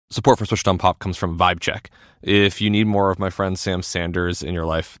Support for Switched on Pop comes from Vibe Check. If you need more of my friend Sam Sanders in your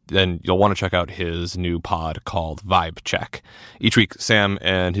life, then you'll want to check out his new pod called Vibe Check. Each week, Sam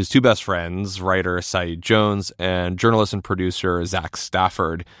and his two best friends, writer Saeed Jones and journalist and producer Zach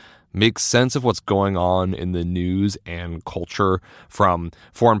Stafford, make sense of what's going on in the news and culture, from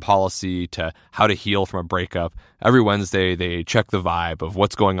foreign policy to how to heal from a breakup. Every Wednesday, they check the vibe of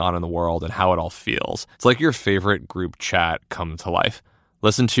what's going on in the world and how it all feels. It's like your favorite group chat come to life.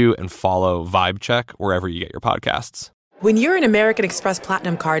 Listen to and follow Vibe Check wherever you get your podcasts. When you're an American Express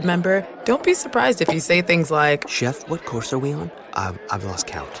Platinum card member, don't be surprised if you say things like, "Chef, what course are we on? I've lost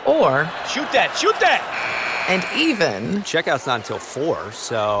count." Or, Shoot that! And even, Checkout's not until 4,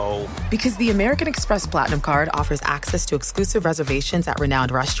 so... Because the American Express Platinum Card offers access to exclusive reservations at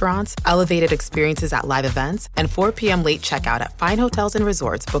renowned restaurants, elevated experiences at live events, and 4 p.m. late checkout at fine hotels and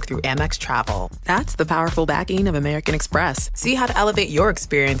resorts booked through Amex Travel. That's the powerful backing of American Express. See how to elevate your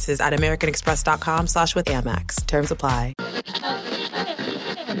experiences at americanexpress.com/withAmex. Terms apply.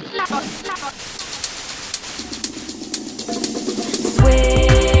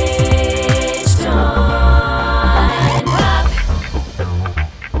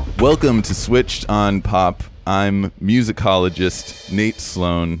 Welcome to Switched on Pop. I'm musicologist Nate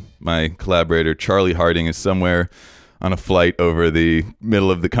Sloan. My collaborator Charlie Harding is somewhere on a flight over the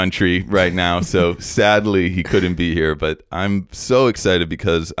middle of the country right now, so sadly he couldn't be here, but I'm so excited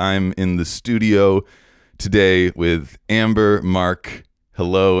because I'm in the studio today with Amber Mark.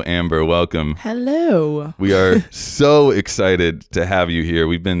 Hello, Amber. Welcome. Hello. We are so excited to have you here.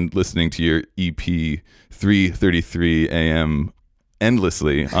 We've been listening to your EP 3:33 a.m.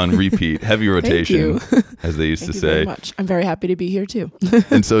 endlessly on repeat, heavy rotation, as they used to say. Thank you very much. I'm very happy to be here too.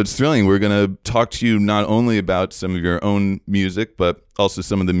 And so it's thrilling. We're going to talk to you not only about some of your own music, but also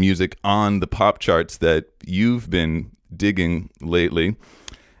some of the music on the pop charts that you've been digging lately.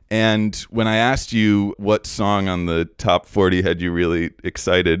 And when I asked you what song on the top 40 had you really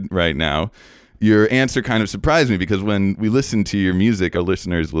excited right now, your answer kind of surprised me, because when we listen to your music, our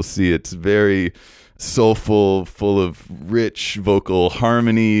listeners will see it's very soulful, full of rich vocal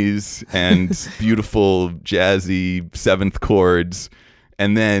harmonies and beautiful jazzy seventh chords.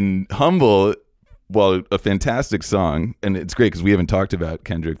 And then Humble, while a fantastic song, and it's great because we haven't talked about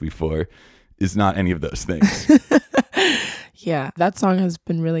Kendrick before, is not any of those things. Yeah, that song has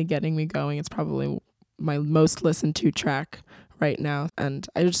been really getting me going. It's probably my most listened to track right now. And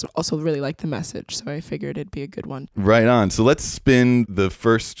I just also really like the message, so I figured it'd be a good one. Right on. So let's spin the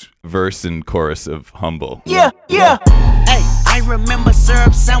first verse and chorus of Humble. Yeah. Hey, I remember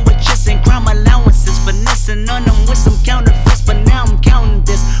syrup sandwiches and crime allowances, finessing on them with some counterfeits, but now I'm counting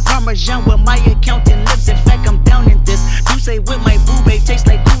this. Parmesan with my accountant lips, in fact I'm down in this. You say with my boo babe, tastes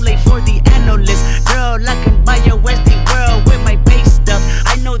like Kool-Aid for the analyst. Girl, I can buy your Westie world with my base stuff.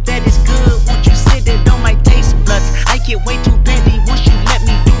 I know that it's good, won't you sit it on my taste buds? I get way too petty once you let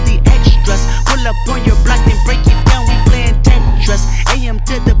me do the extras. Pull up on your block, then break it down, we playing Tetris. AM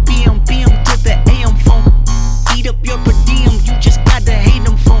to the PM, PM to the AM phone. Eat up your per diem, you just gotta hate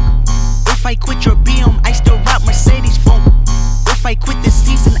them funk. If I quit your BM, I still rock Mercedes funk. If I quit this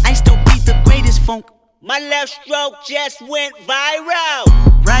season, I still be the greatest funk. My left stroke just went viral.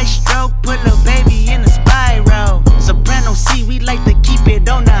 Right stroke put a baby in a spiral. Soprano C, we like to keep it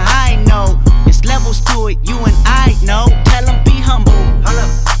on the high note. It's levels to it, you and I know. Tell them be humble.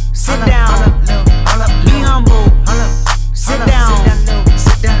 Sit down. Be humble. Sit down.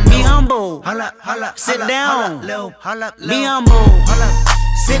 Be humble. Sit down. Be humble.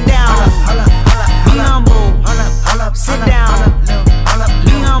 Sit down. Be humble. Sit down.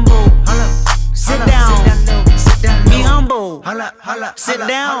 Be humble. Sit down. Be humble. Sit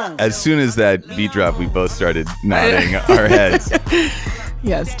down. As soon as that beat dropped, we both started nodding our heads.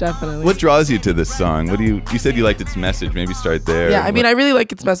 Yes, definitely. What draws you to this song? What do you said you liked its message. Maybe start there. Yeah, I mean, I really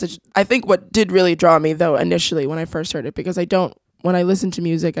like its message. I think what did really draw me, though, initially when I first heard it, because when I listen to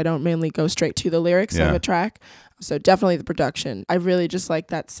music, I don't mainly go straight to the lyrics of a track. So definitely the production. I really just like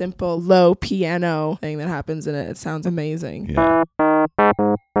that simple, low piano thing that happens in it. It sounds amazing. Yeah.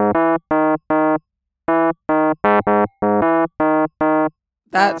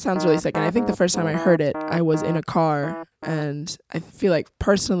 That sounds really sick. And I think the first time I heard it, I was in a car. And I feel like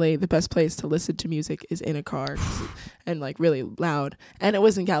personally the best place to listen to music is in a car and like really loud. And it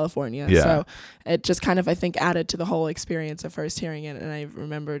was in California. Yeah. So it just kind of, I think, added to the whole experience of first hearing it. And I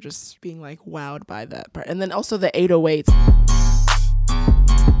remember just being like wowed by that part. And then also the 808s.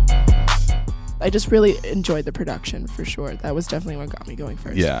 I just really enjoyed the production for sure. That was definitely what got me going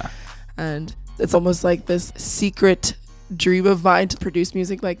first. Yeah. And it's almost like this secret dream of mine to produce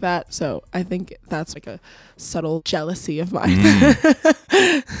music like that. So I think that's like a subtle jealousy of mine.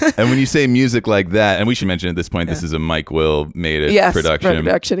 And when you say music like that, and we should mention at this point, this is a Mike Will made it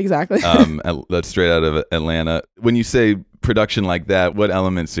production, exactly. That's straight out of Atlanta. When you say production like that, what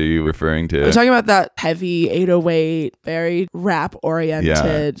elements are you referring to? I'm talking about that heavy 808, very rap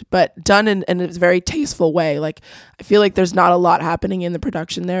oriented, but done in a very tasteful way. Like, I feel like there's not a lot happening in the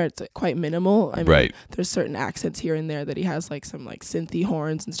production there. It's quite minimal. I mean, there's certain accents here and there that he has, like some like synthy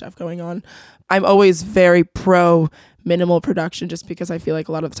horns and stuff going on. I'm always very pro minimal production, just because I feel like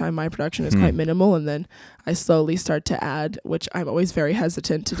a lot of the time my production is quite minimal, and then I slowly start to add, which I'm always very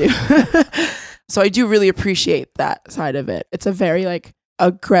hesitant to do. So I do really appreciate that side of it. It's a very like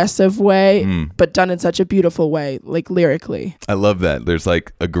aggressive way, but done in such a beautiful way, like lyrically. I love that. There's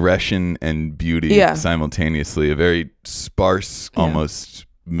like aggression and beauty simultaneously. A very sparse, almost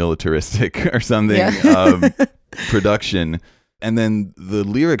militaristic or something production. And then the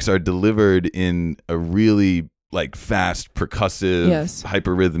lyrics are delivered in a really like fast, percussive,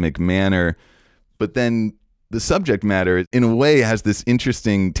 hyperrhythmic manner. But then the subject matter, in a way, has this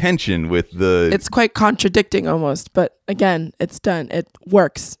interesting tension with the... It's quite contradicting almost, but again, it's done. It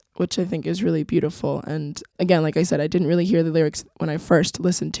works, which I think is really beautiful. And again, like I said, I didn't really hear the lyrics when I first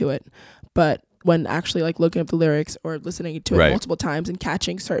listened to it, but when actually like looking up the lyrics or listening to it multiple times and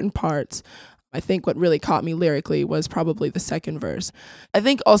catching certain parts, I think what really caught me lyrically was probably the second verse. I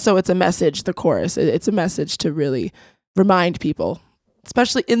think also it's a message, the chorus. It's a message to really remind people,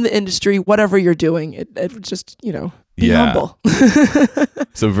 especially in the industry, whatever you're doing, it just, be humble.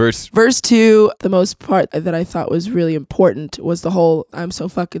 So verse 2, the most part that I thought was really important was the whole, I'm so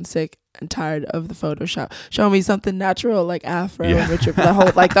fucking sick and tired of the Photoshop. Show me something natural like Afro and Richard. That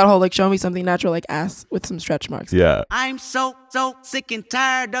whole show me something natural like ass with some stretch marks. Yeah. I'm so sick and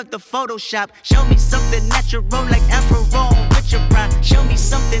tired of the Photoshop. Show me something natural like Afro and Richard Pryor. Show me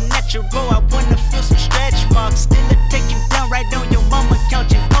something natural. I wanna feel some stretch marks. Still take you down right on your mama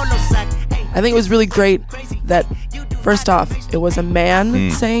couch in polo sock. I think it was really great that first off, it was a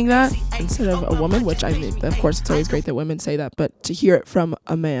man saying that instead of a woman, which I mean, of course, it's always great that women say that, but to hear it from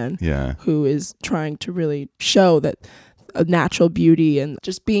a man who is trying to really show that a natural beauty and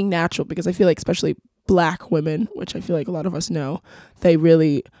just being natural, because I feel like especially Black women, which I feel like a lot of us know, they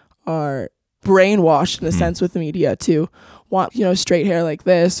really are brainwashed in a sense with the media to want, straight hair like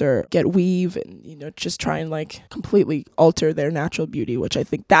this or get weave and, just try and like completely alter their natural beauty, which I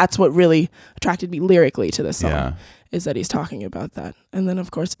think that's what really attracted me lyrically to this song, is that he's talking about that. And then,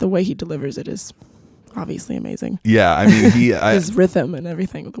 of course, the way he delivers it is obviously amazing. Yeah, I mean, his rhythm and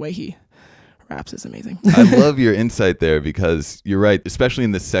everything, the way he raps is amazing. I love your insight there, because you're right, especially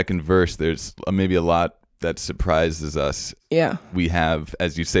in the second verse, there's maybe a lot that surprises us. Yeah. We have,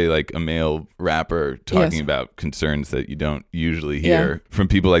 as you say, like a male rapper talking about concerns that you don't usually hear from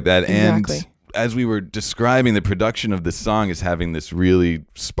people like that. Exactly. And as we were describing, the production of this song is having this really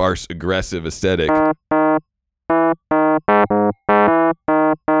sparse, aggressive aesthetic. I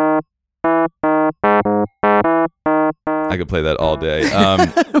could play that all day.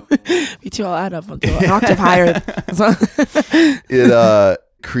 Me too, I'll add up until an octave higher. It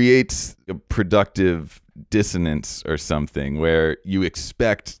creates a productive dissonance or something where you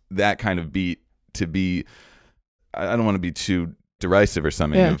expect that kind of beat to be, I don't want to be too derisive or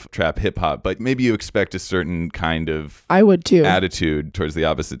something of trap hip hop, but maybe you expect a certain kind of I would too attitude towards the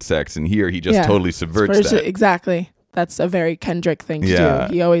opposite sex, and here he just totally subverts that. Exactly. That's a very Kendrick thing to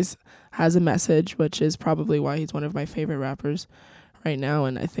do. He always has a message, which is probably why he's one of my favorite rappers right now,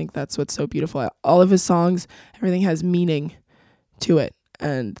 and I think that's what's so beautiful. All of his songs, everything has meaning to it,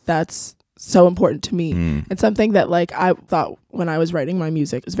 and that's so important to me. And something that like I thought when I was writing my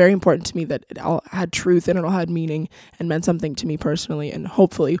music, it was very important to me that it all had truth and it all had meaning and meant something to me personally, and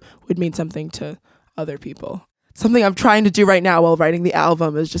hopefully would mean something to other people. Something I'm trying to do right now while writing the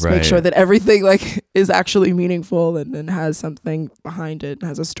album is just make sure that everything like is actually meaningful and has something behind it and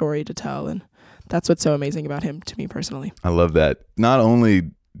has a story to tell, and that's what's so amazing about him to me personally. I love that. Not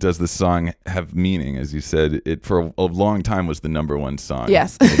only does the song have meaning, as you said, it for a long time was the number one song in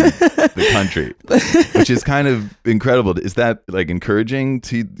the country, which is kind of incredible. Is that like encouraging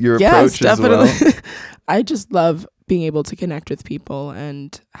to your approach as well? Yes, definitely. I just love being able to connect with people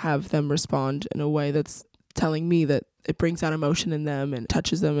and have them respond in a way that's telling me that it brings out emotion in them and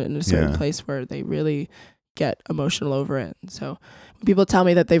touches them in a certain place where they really get emotional over it. And so when people tell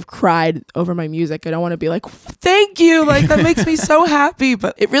me that they've cried over my music, I don't want to be like, thank you, like that makes me so happy,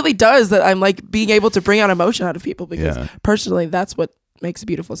 but it really does, that I'm like being able to bring out emotion out of people, because personally that's what makes a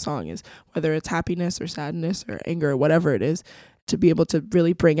beautiful song, is whether it's happiness or sadness or anger or whatever it is, to be able to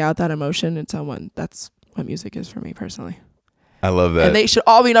really bring out that emotion in someone. That's what music is for me personally. I love that. And they should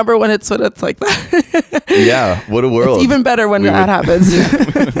all be number one hits when it's like that. Yeah, what a world. It's even better when that happens.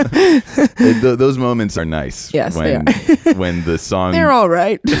 Those moments are nice. Yes, when, they are. when the song They're all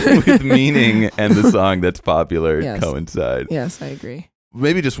right. with meaning and the song that's popular coincide. Yes, I agree.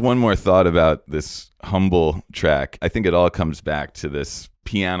 Maybe just one more thought about this Humble track. I think it all comes back to this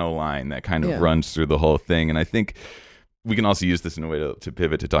piano line that kind of runs through the whole thing. And I think we can also use this in a way to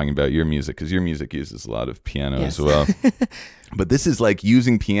pivot to talking about your music, because your music uses a lot of piano as well. But this is like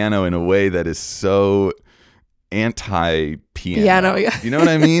using piano in a way that is so anti-piano. Yeah. You know what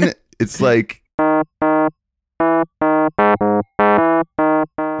I mean? It's like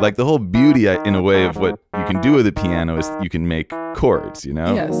the whole beauty in a way of what you can do with a piano is you can make chords, you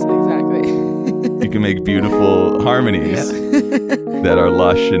know? Yes, exactly. You can make beautiful harmonies that are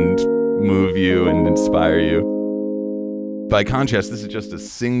lush and move you and inspire you. By contrast, this is just a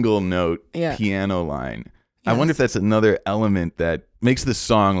single note piano line. Yes. I wonder if that's another element that makes the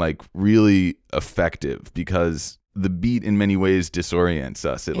song like really effective, because the beat in many ways disorients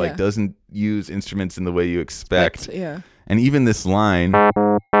us. It like doesn't use instruments in the way you expect. And even this line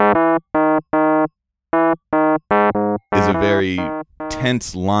is a very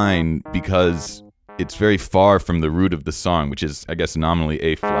tense line because it's very far from the root of the song, which is, I guess, nominally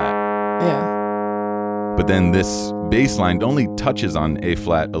A flat. Yeah. But then this bass line only touches on A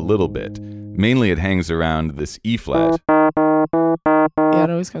flat a little bit. Mainly it hangs around this E flat. Yeah, it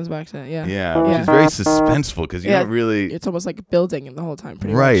always comes back to that. Yeah, which is very suspenseful because you don't really... It's almost like building the whole time,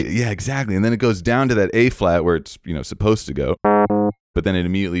 pretty much. Right, yeah, exactly. And then it goes down to that A flat where it's, supposed to go. But then it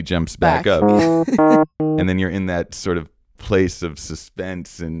immediately jumps back up. And then you're in that sort of place of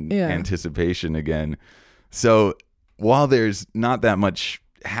suspense and anticipation again. So while there's not that much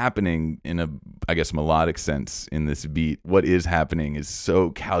happening in a, I guess, melodic sense in this beat, what is happening is so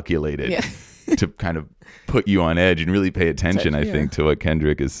calculated to kind of put you on edge and really pay attention, I think, to what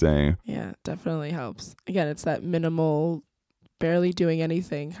Kendrick is saying. Yeah, definitely helps. Again, it's that minimal, barely doing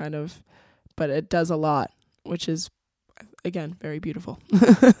anything kind of, but it does a lot, which is, again, very beautiful.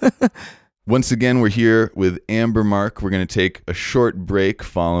 Once again, we're here with Amber Mark. We're going to take a short break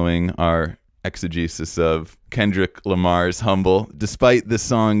following our exegesis of Kendrick Lamar's Humble. Despite this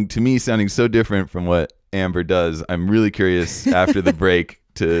song, to me, sounding so different from what Amber does, I'm really curious after the break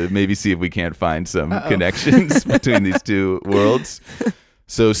to maybe see if we can't find some connections between these two worlds.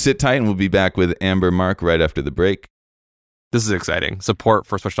 So sit tight and we'll be back with Amber Mark right after the break. This is exciting. Support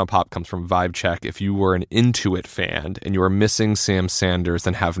for Switched on Pop comes from Vibe Check. If you were an Intuit fan and you are missing Sam Sanders,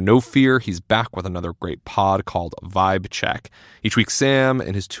 then have no fear. He's back with another great pod called Vibe Check. Each week, Sam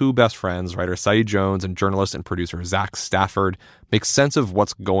and his two best friends, writer Saeed Jones and journalist and producer Zach Stafford, make sense of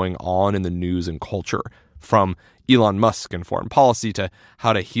what's going on in the news and culture. From Elon Musk and foreign policy to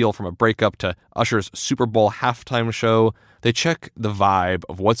how to heal from a breakup to Usher's Super Bowl halftime show, they check the vibe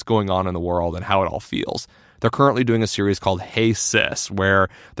of what's going on in the world and how it all feels. They're currently doing a series called Hey Sis, where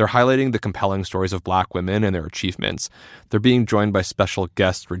they're highlighting the compelling stories of Black women and their achievements. They're being joined by special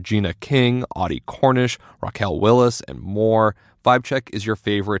guests Regina King, Audie Cornish, Raquel Willis, and more. Vibe Check is your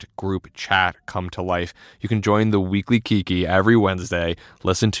favorite group chat come to life. You can join the weekly Kiki every Wednesday.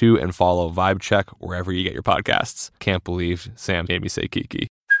 Listen to and follow Vibe Check wherever you get your podcasts. Can't believe Sam made me say Kiki.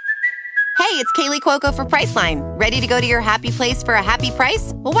 Hey, it's Kaylee Cuoco for Priceline. Ready to go to your happy place for a happy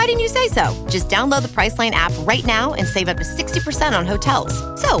price? Well, why didn't you say so? Just download the Priceline app right now and save up to 60% on hotels.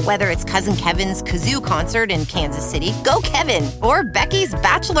 So whether it's Cousin Kevin's Kazoo Concert in Kansas City, go Kevin, or Becky's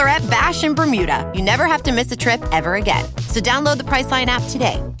Bachelorette Bash in Bermuda, you never have to miss a trip ever again. So download the Priceline app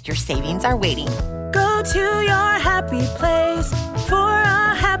today. Your savings are waiting. Go to your happy place for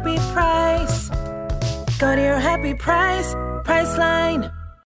a happy price. Go to your happy price, Priceline.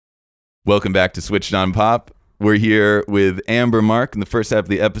 Welcome back to Switched on Pop. We're here with Amber Mark. In the first half of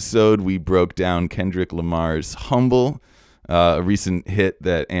the episode, we broke down Kendrick Lamar's Humble, a recent hit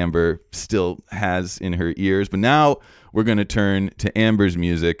that Amber still has in her ears. But now we're going to turn to Amber's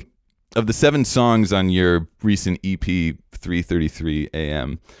music. Of the 7 songs on your recent EP, 3:33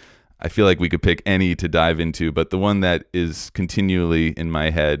 a.m., I feel like we could pick any to dive into, but the one that is continually in my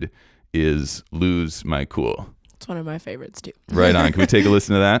head is Lose My Cool. It's one of my favorites, too. Right on. Can we take a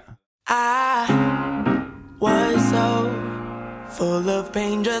listen to that? I was so full of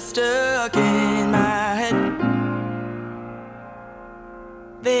pain, just stuck in my head.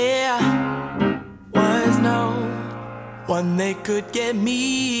 There was no one that could get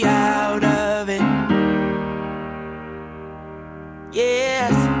me out of it.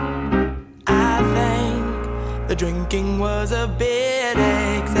 Yes, I think the drinking was a bit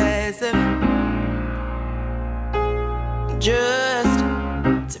excessive. Just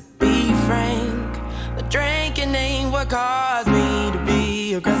to be frank, the drinking ain't what caused me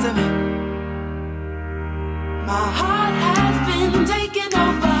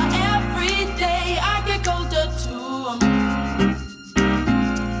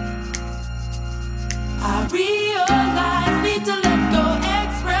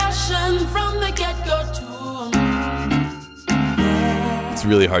It's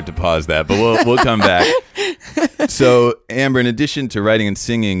really hard to pause that, but we'll come back. So, Amber, in addition to writing and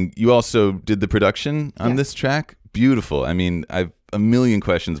singing, you also did the production on this track. Beautiful. I mean, I've a million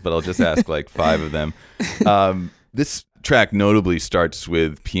questions, but I'll just ask like 5 of them. This track notably starts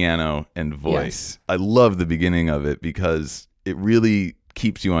with piano and voice. I love the beginning of it because it really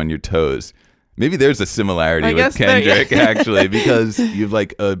keeps you on your toes. Maybe there's a similarity with Kendrick, actually, because you have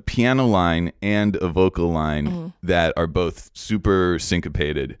like a piano line and a vocal line that are both super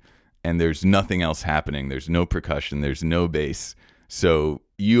syncopated, and there's nothing else happening. There's no percussion. There's no bass. So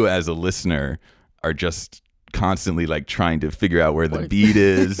you as a listener are just constantly like trying to figure out where the beat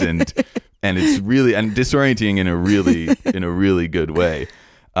is, and it's really disorienting in a really good way.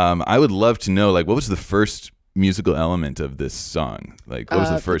 I would love to know, like, what was the first musical element of this song? Like, what was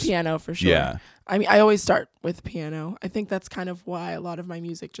the first? The piano, for sure. Yeah. I mean, I always start with piano. I think that's kind of why a lot of my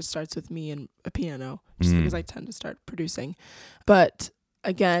music just starts with me and a piano, just because I tend to start producing. But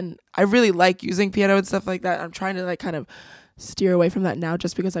again, I really like using piano and stuff like that. I'm trying to like kind of steer away from that now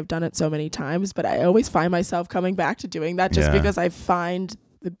just because I've done it so many times, but I always find myself coming back to doing that just because I find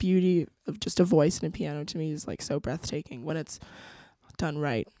the beauty of just a voice and a piano to me is like so breathtaking when it's done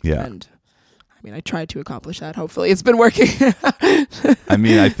right. Yeah. And I mean, I tried to accomplish that. Hopefully it's been working. I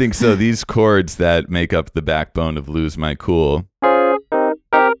mean, I think so. These chords that make up the backbone of Lose My Cool. Is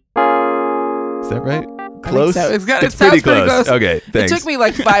that right? Close? So. It's pretty close. Okay, thanks. It took me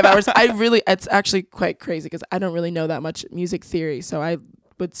like 5 hours. It's actually quite crazy because I don't really know that much music theory. So I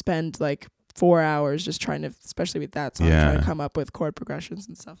would spend like 4 hours just trying to, especially with that song, trying to come up with chord progressions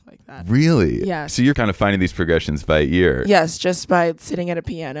and stuff like that. Really? Yeah. So you're kind of finding these progressions by ear. Yes, just by sitting at a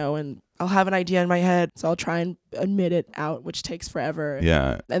piano, and I'll have an idea in my head, so I'll try and admit it out, which takes forever.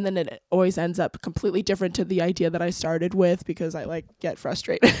 Yeah. And then it always ends up completely different to the idea that I started with because I like get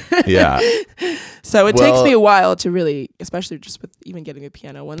frustrated. Yeah. So it takes me a while to really, especially just with even getting a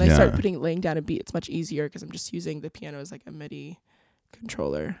piano. When I start laying down a beat, it's much easier because I'm just using the piano as like a MIDI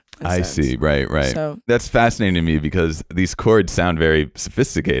controller. I see. Right. So that's fascinating to me because these chords sound very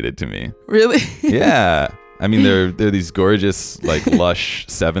sophisticated to me. Really? Yeah. I mean, they're these gorgeous, like, lush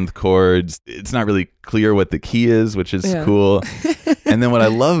 7th chords. It's not really clear what the key is, which is cool. And then what I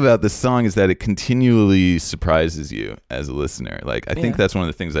love about this song is that it continually surprises you as a listener. Like, I think that's one of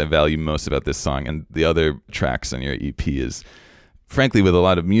the things I value most about this song and the other tracks on your EP is, frankly, with a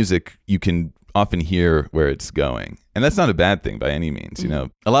lot of music, you can often hear where it's going. And that's not a bad thing by any means. You know,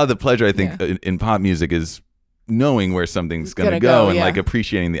 a lot of the pleasure, I think, in pop music is knowing where something's going to go and like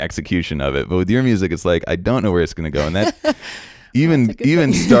appreciating the execution of it. But with your music, it's like, I don't know where it's going to go. And that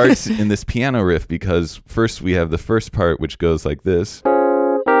even starts in this piano riff because first we have the first part, which goes like this.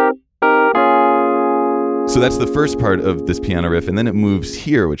 So that's the first part of this piano riff. And then it moves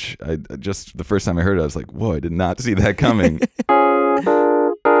here, which I just, the first time I heard it, I was like, whoa, I did not see that coming.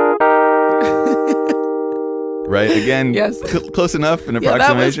 Right? Again, close enough, an approximation.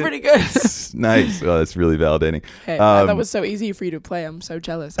 Yeah, that was pretty good. Nice. Well, that's really validating. Hey, that was so easy for you to play. I'm so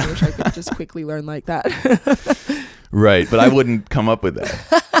jealous. I wish I could just quickly learn like that. Right, but I wouldn't come up with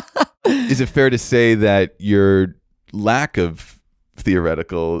that. Is it fair to say that your lack of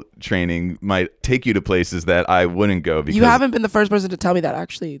theoretical training might take you to places that I wouldn't go? Because you haven't been the first person to tell me that,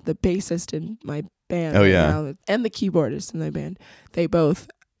 actually. The bassist in my band now, and the keyboardist in my band, they both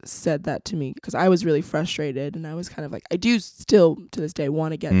said that to me because I was really frustrated and I was kind of like, I do still to this day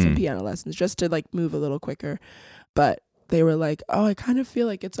want to get some piano lessons just to like move a little quicker, but they were like, oh, I kind of feel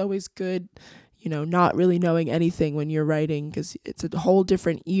like it's always good, you know, not really knowing anything when you're writing because it's a whole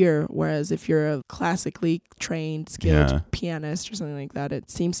different ear, whereas if you're a classically trained skilled pianist or something like that, it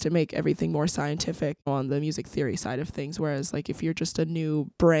seems to make everything more scientific on the music theory side of things, whereas like if you're just a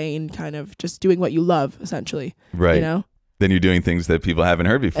new brain kind of just doing what you love essentially, right, you know, then you're doing things that people haven't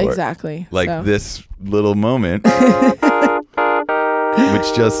heard before. Exactly. Like this little moment, which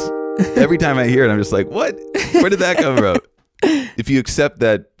just, every time I hear it, I'm just like, what? Where did that come from? If you accept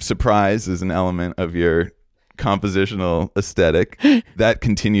that surprise is an element of your compositional aesthetic, that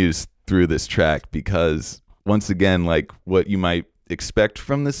continues through this track because, once again, like what you might expect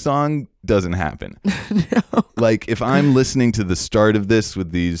from this song doesn't happen. No. Like if I'm listening to the start of this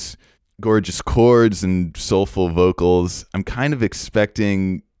with these gorgeous chords and soulful vocals, I'm kind of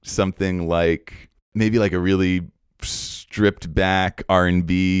expecting something like maybe like a really stripped back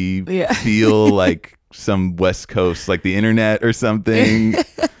R&B feel, like some West Coast, like The Internet or something.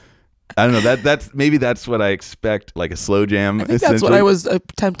 I don't know. That's what I expect, like a slow jam. I think that's what I was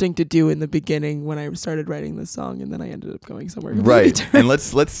attempting to do in the beginning when I started writing this song, and then I ended up going somewhere completely different. And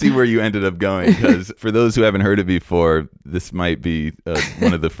let's see where you ended up going, because for those who haven't heard it before, this might be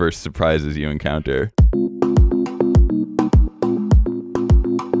one of the first surprises you encounter.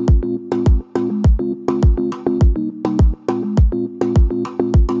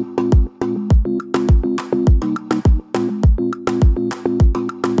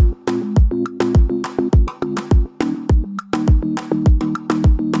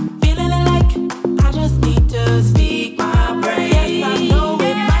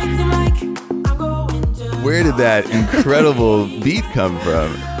 did that incredible beat come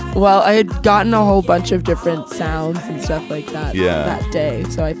from? Well, I had gotten a whole bunch of different sounds and stuff like that that day.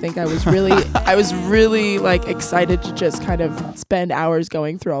 So I think I was really like excited to just kind of spend hours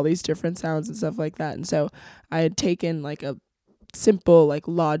going through all these different sounds and stuff like that. And so I had taken like a simple like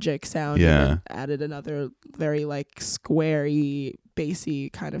Logic sound and added another very like squarey, bassy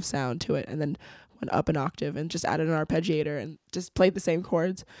kind of sound to it, and then went up an octave and just added an arpeggiator and just played the same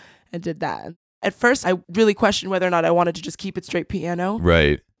chords and did that. At first, I really questioned whether or not I wanted to just keep it straight piano.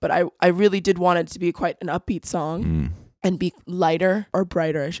 Right. But I really did want it to be quite an upbeat song and be lighter or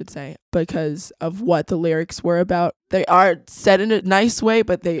brighter, I should say, because of what the lyrics were about. They are said in a nice way,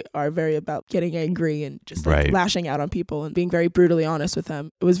 but they are very about getting angry and just like lashing out on people and being very brutally honest with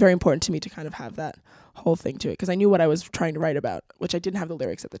them. It was very important to me to kind of have that whole thing to it because I knew what I was trying to write about, which I didn't have the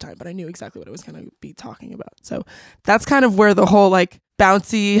lyrics at the time, but I knew exactly what I was going to be talking about. So that's kind of where the whole like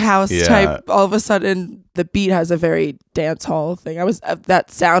bouncy house type, all of a sudden the beat has a very dance hall thing. That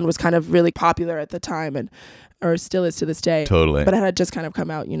sound was kind of really popular at the time or still is to this day. Totally. But it had just kind of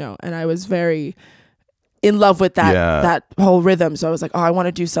come out, and I was very in love with that whole rhythm. So I was like, oh, I want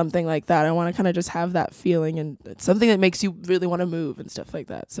to do something like that. I want to kind of just have that feeling and it's something that makes you really want to move and stuff like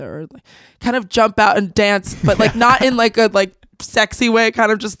that. So or like, kind of jump out and dance, but like not in like a like sexy way,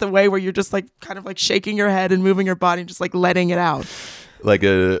 kind of just the way where you're just like kind of like shaking your head and moving your body and just like letting it out. Like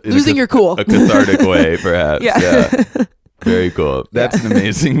losing your cool. A cathartic way, perhaps. Yeah. Very cool. That's an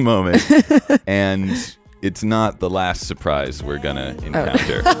amazing moment. And it's not the last surprise we're going to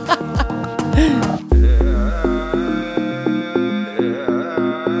encounter.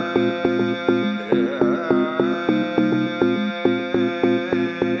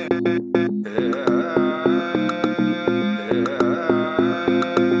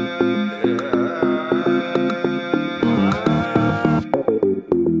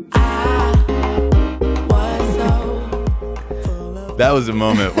 That was a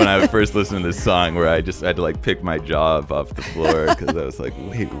moment when I first listened to this song where I just had to like pick my jaw up off the floor because I was like,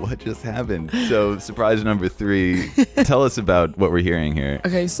 wait, what just happened? So surprise number 3, tell us about what we're hearing here.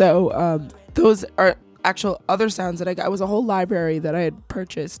 Okay, so those are actual other sounds that I got. It was a whole library that I had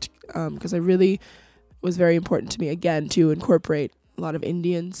purchased because I really was very important to me, again, to incorporate a lot of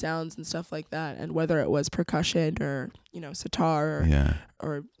Indian sounds and stuff like that, and whether it was percussion or sitar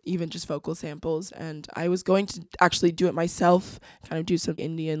or even just vocal samples. And I was going to actually do it myself, kind of do some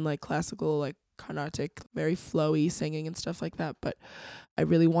Indian like classical like Carnatic, very flowy singing and stuff like that, but I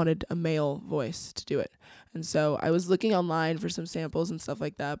really wanted a male voice to do it. And so I was looking online for some samples and stuff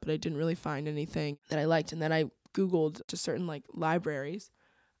like that, but I didn't really find anything that I liked. And then I Googled just certain like libraries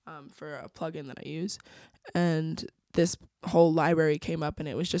for a plugin that I use, and this whole library came up, and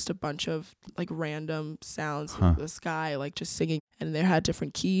it was just a bunch of like random sounds from the sky, like just singing, and they had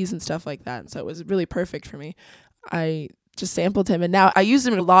different keys and stuff like that. And so it was really perfect for me. I just sampled him, and now I use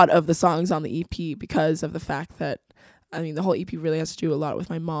him in a lot of the songs on the EP because of the fact that, I mean, the whole EP really has to do a lot with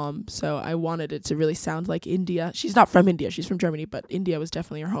my mom. So I wanted it to really sound like India. She's not from India. She's from Germany, but India was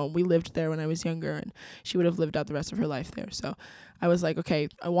definitely her home. We lived there when I was younger, and she would have lived out the rest of her life there. So I was like, okay,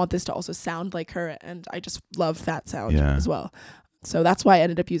 I want this to also sound like her. And I just love that sound as well. So that's why I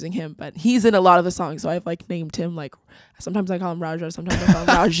ended up using him. But he's in a lot of the songs. So I've like named him, like, sometimes I call him Raja, sometimes I call him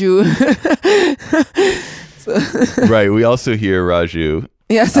Raju. Right. We also hear Raju.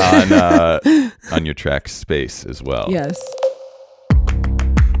 Yes. On your track Space as well. Yes.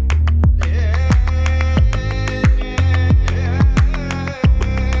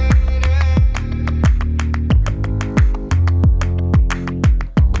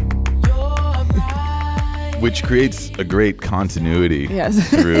 Which creates a great continuity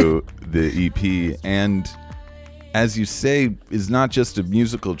through the EP, and as you say, is not just a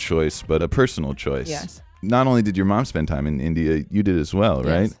musical choice, but a personal choice. Yes. Not only did your mom spend time in India, you did as well,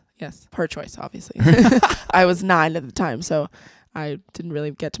 right? Yes. Her choice, obviously. I was 9 at the time, so I didn't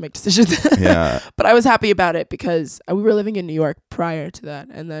really get to make decisions. But I was happy about it because we were living in New York prior to that,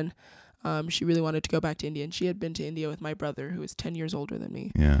 and then she really wanted to go back to India, and she had been to India with my brother, who was 10 years older than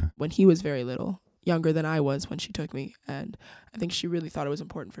me, when he was very little, younger than I was when she took me. And I think she really thought it was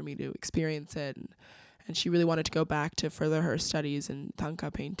important for me to experience it, and she really wanted to go back to further her studies in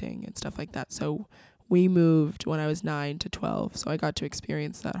Tanka painting and stuff like that. So we moved when I was 9 to 12, so I got to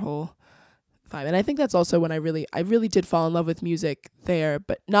experience that whole vibe. And I think that's also when I really did fall in love with music there,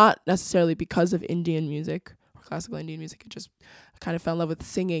 but not necessarily because of Indian music or classical Indian music. It just kind of fell in love with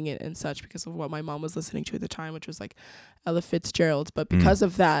singing it and such because of what my mom was listening to at the time, which was like Ella Fitzgerald. But because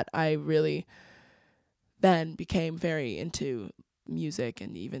of that, I really then became very into music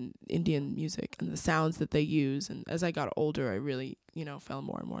and even Indian music and the sounds that they use. And as I got older, I really, fell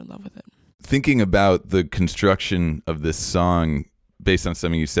more and more in love with it. thinking about the construction of this song based on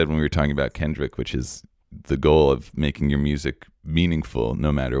something you said when we were talking about Kendrick, which is the goal of making your music meaningful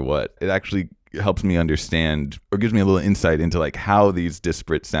no matter what. It actually helps me understand, or gives me a little insight into like how these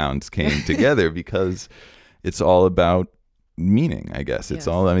disparate sounds came together, because it's all about meaning, I guess. It's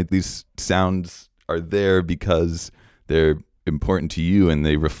all, I mean, these sounds are there because they're important to you and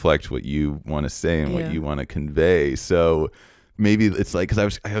they reflect what you want to say and what you want to convey. So maybe it's like,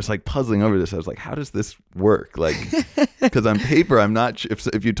 because I was like puzzling over this. I was like, how does this work? Like, because on paper, I'm not.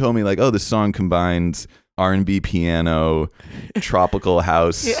 If you told me like, oh, this song combines R&B piano, tropical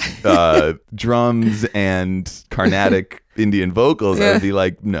house, drums, and Carnatic Indian vocals, I would be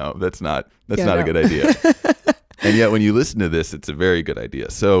like, no, that's not a good idea. And yet when you listen to this, it's a very good idea.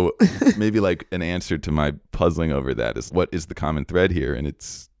 So maybe like an answer to my puzzling over that is, what is the common thread here? And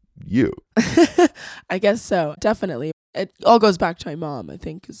it's you. I guess so. Definitely. It all goes back to my mom, I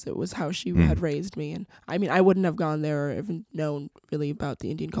think, because it was how she had raised me. And I mean, I wouldn't have gone there or even known really about the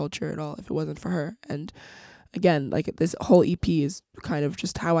Indian culture at all if it wasn't for her. And again, like this whole EP is kind of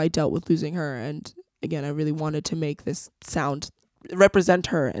just how I dealt with losing her. And again, I really wanted to make this sound, represent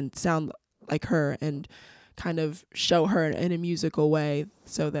her and sound like her, and kind of show her in a musical way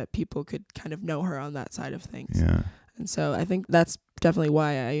so that people could kind of know her on that side of things. Yeah. And so I think that's definitely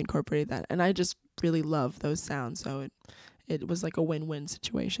why I incorporated that. And I just really love those sounds. So it was like a win-win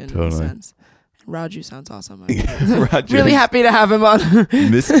situation in a sense. And Raju sounds awesome. I'm really happy to have him on.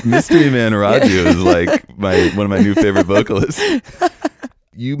 Mystery Man Raju is like one of my new favorite vocalists.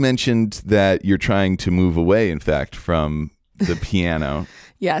 You mentioned that you're trying to move away, in fact, from the piano.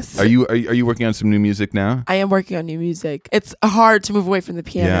 Yes. Are you working on some new music now? I am working on new music. It's hard to move away from the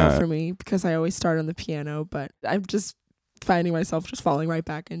piano for me because I always start on the piano, but I'm just finding myself just falling right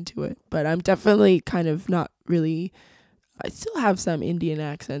back into it. But I'm definitely kind of not really, I still have some Indian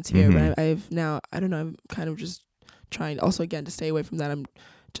accents here, but I don't know, I'm kind of just trying also again to stay away from that. I'm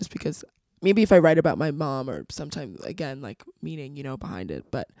just because maybe if I write about my mom or sometimes again like meaning, behind it,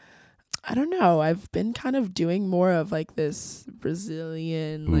 but I don't know. I've been kind of doing more of like this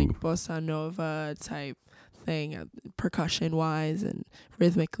Brazilian, like bossa nova type thing, percussion wise and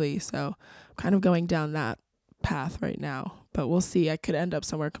rhythmically. So I'm kind of going down that path right now. But we'll see. I could end up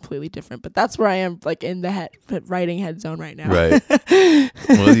somewhere completely different. But that's where I am, like in the writing head zone right now. Right.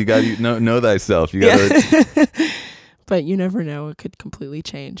 Well, you got to know thyself. You got to. But you never know. It could completely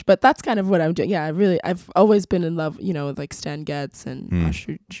change. But that's kind of what I'm doing. Yeah, I've always been in love, with like Stan Getz and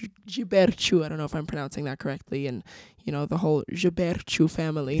Gilberto. I don't know if I'm pronouncing that correctly. And, the whole Gilberto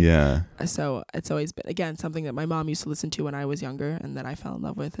family. Yeah. So it's always been, again, something that my mom used to listen to when I was younger and that I fell in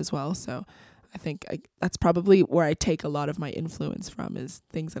love with as well. So I think that's probably where I take a lot of my influence from, is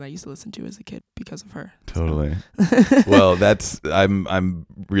things that I used to listen to as a kid because of her. Totally. So. Well, I'm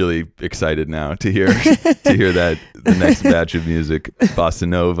really excited now to hear that the next batch of music, bossa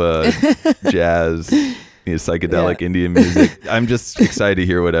nova, jazz, psychedelic Indian music. I'm just excited to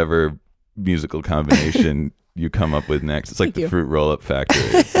hear whatever musical combination you come up with next. It's like the Fruit Roll-Up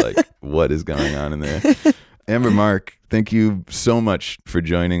Factory. It's like, what is going on in there? Amber Mark, thank you so much for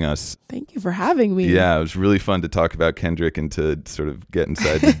joining us. Thank you for having me. Yeah, it was really fun to talk about Kendrick and to sort of get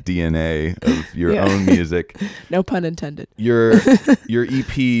inside the DNA of your own music. No pun intended. Your EP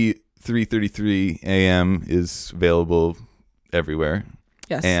 3:33 AM is available everywhere.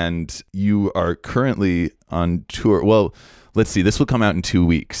 Yes. And you are currently on tour. Well, let's see. This will come out in 2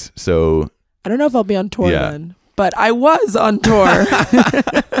 weeks. So I don't know if I'll be on tour then. But I was on tour.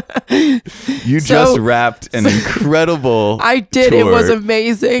 You just wrapped an incredible I did. Tour, it was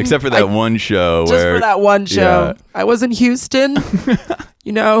amazing. Except for that one show. Just for that one show. Yeah. I was in Houston.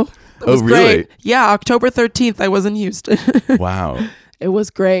 It was great. Yeah, October 13th, I was in Houston. Wow. It was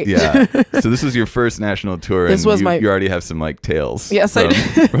great. Yeah. So this was your first national tour. This was you already have some like tales. Yes, I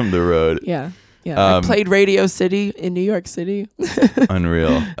did. From the road. Yeah. Yeah, I played Radio City in New York City.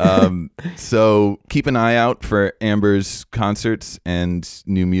 Unreal. So keep an eye out for Amber's concerts and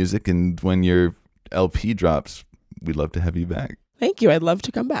new music. And when your LP drops, we'd love to have you back. Thank you. I'd love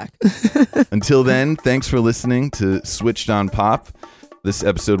to come back. Until then, thanks for listening to Switched on Pop. This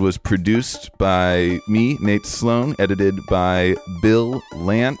episode was produced by me, Nate Sloan, edited by Bill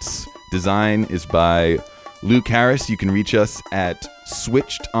Lance. Design is by Luke Harris. You can reach us at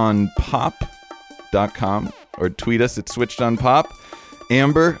switchedonpop.com or tweet us at switchedonpop.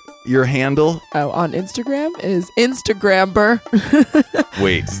 Amber, your handle? Oh, on Instagram is Instagramber.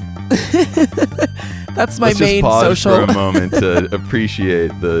 Wait. That's my Let's main just pause social. for a moment to appreciate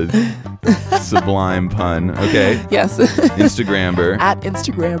the sublime pun. Okay. Yes. Instagramber. At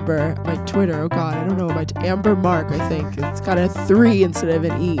Instagramber. My Twitter, oh God, I don't know. My Amber Mark, I think. It's got a 3 instead of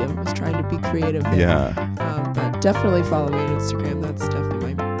an E. I was trying to be creative there. Yeah. But definitely follow me on Instagram. That's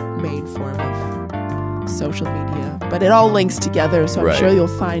definitely my main form of social media. But it all links together, so I'm sure you'll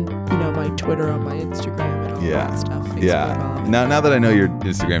find, my Twitter on my Instagram and all that stuff. Facebook, Yeah. Now that I know your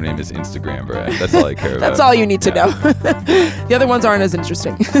Instagram name is Instagramber, that's all I care about. That's all you need to know. The other ones aren't as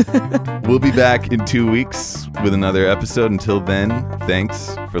interesting. We'll be back in 2 weeks with another episode. Until then,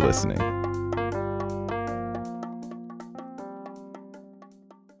 thanks for listening.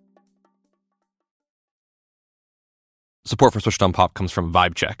 Support for Switched on Pop comes from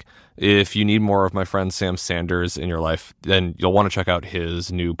VibeCheck. If you need more of my friend Sam Sanders in your life, then you'll want to check out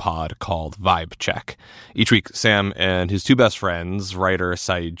his new pod called VibeCheck. Each week, Sam and his 2 best friends, writer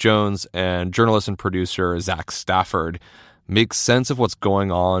Saeed Jones and journalist and producer Zach Stafford, make sense of what's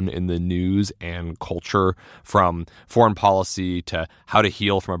going on in the news and culture, from foreign policy to how to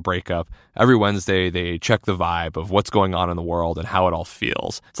heal from a breakup. Every Wednesday, they check the vibe of what's going on in the world and how it all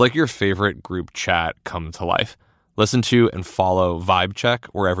feels. It's like your favorite group chat come to life. Listen to and follow VibeCheck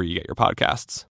wherever you get your podcasts.